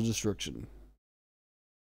 Countdown to destruction.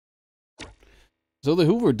 So the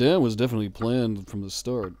Hoover Dam was definitely planned from the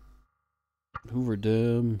start. Hoover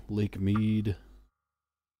Dam, Lake Mead.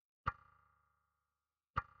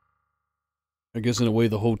 I guess in a way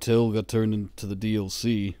the hotel got turned into the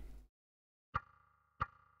DLC.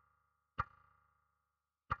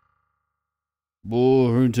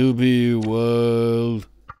 Born to be wild.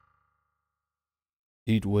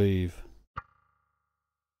 Heat Wave.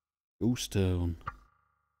 Ghost Town.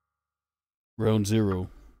 Round Zero.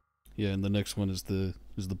 Yeah, and the next one is the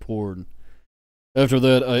porn. After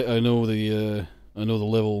that, I know the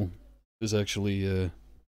level is actually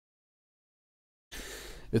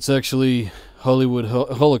it's actually Hollywood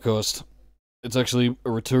Holocaust. It's actually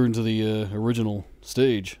a return to the original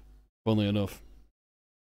stage, funnily enough.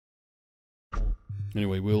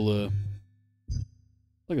 Anyway, we'll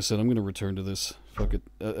like I said, I'm gonna return to this. Fuck it,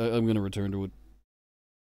 I'm gonna return to it.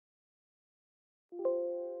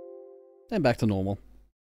 And back to normal.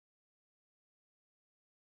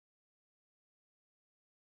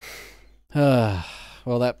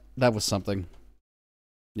 Well, that was something.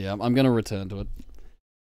 Yeah, I'm gonna return to it.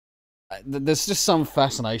 There's just some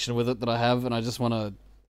fascination with it that I have, and I just wanna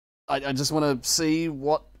see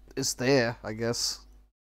what is there, I guess.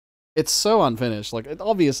 It's so unfinished. Like,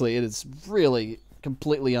 obviously it is really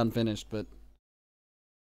completely unfinished, but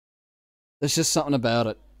there's just something about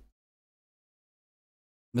it.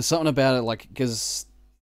 There's something about it, like, because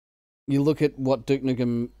you look at what Duke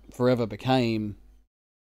Nukem Forever became,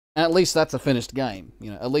 and at least that's a finished game.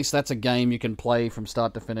 You know, at least that's a game you can play from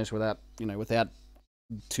start to finish without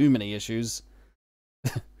too many issues.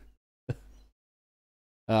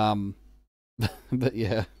 But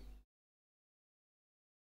yeah.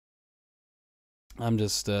 I'm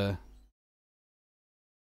just, it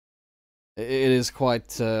is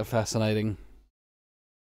quite, fascinating.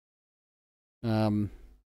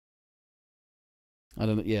 I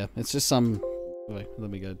don't know. Yeah, it's just some. Wait, let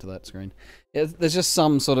me go to that screen. There's just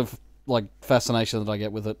some sort of like fascination that I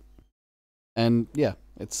get with it, and yeah,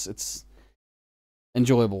 it's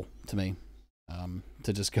enjoyable to me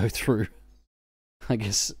to just go through. I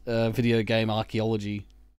guess video game archaeology,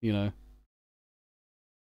 you know,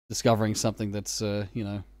 discovering something that's you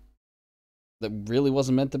know, that really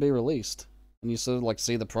wasn't meant to be released, and you sort of like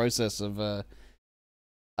see the process of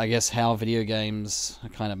I guess how video games are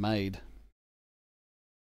kind of made.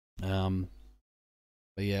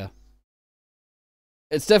 But yeah,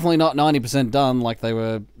 it's definitely not 90% done like they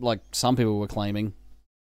were, like some people were claiming.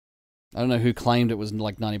 I don't know who claimed it was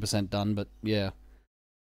like 90% done, but yeah.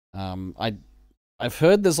 I've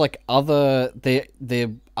heard there's like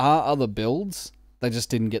there are other builds, they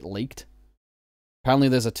just didn't get leaked. Apparently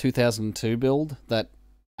there's a 2002 build that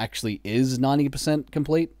actually is 90%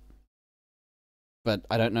 complete, but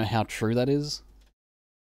I don't know how true that is.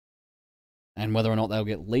 And whether or not they'll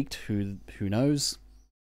get leaked, who knows?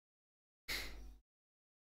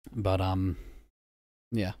 But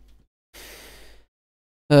yeah.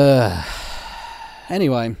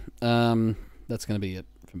 Anyway, that's gonna be it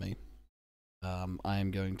for me. I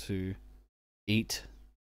am going to eat.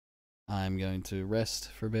 I'm going to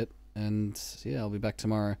rest for a bit, and yeah, I'll be back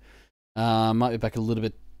tomorrow. Might be back a little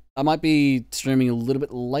bit. I might be streaming a little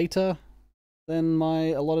bit later than my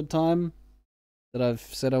allotted time that I've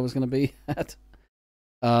said I was going to be at.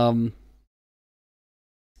 I'm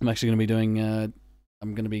actually going to be doing.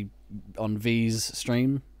 I'm going to be on V's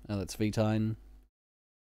stream. That's Vtine.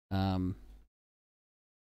 Yeah,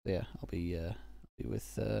 I'll be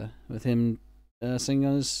with him singing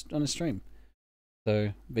on his stream.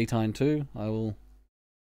 So Vtine 2, I will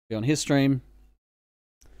be on his stream,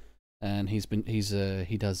 and he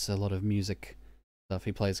does a lot of music stuff.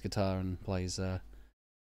 He plays guitar and plays what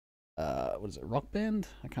is it, Rock Band?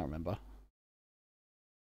 I can't remember.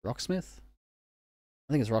 Rocksmith?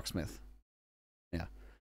 I think it's Rocksmith. Yeah.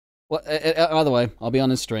 Well, either way, I'll be on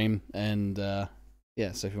his stream, and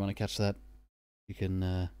yeah. So if you want to catch that, you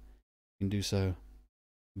can do so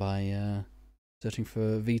by searching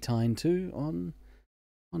for Vtine2 on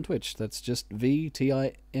Twitch. That's just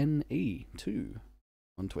VTINE2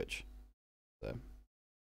 on Twitch. So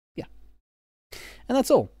yeah, and that's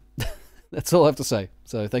all. That's all I have to say.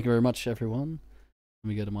 So thank you very much, everyone. Let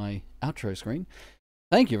me go to my outro screen.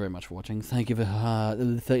 Thank you very much for watching. Thank you for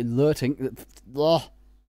lurking. Oh,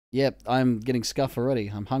 yep, I'm getting scuffed already.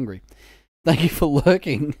 I'm hungry. Thank you for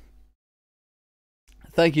lurking.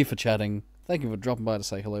 Thank you for chatting. Thank you for dropping by to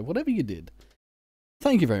say hello. Whatever you did.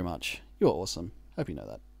 Thank you very much. You're awesome. Hope you know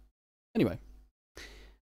that. Anyway,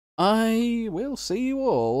 I will see you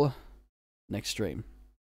all next stream.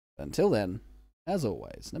 Until then, as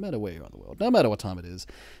always, no matter where you are in the world, no matter what time it is,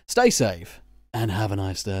 stay safe and have a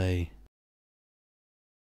nice day.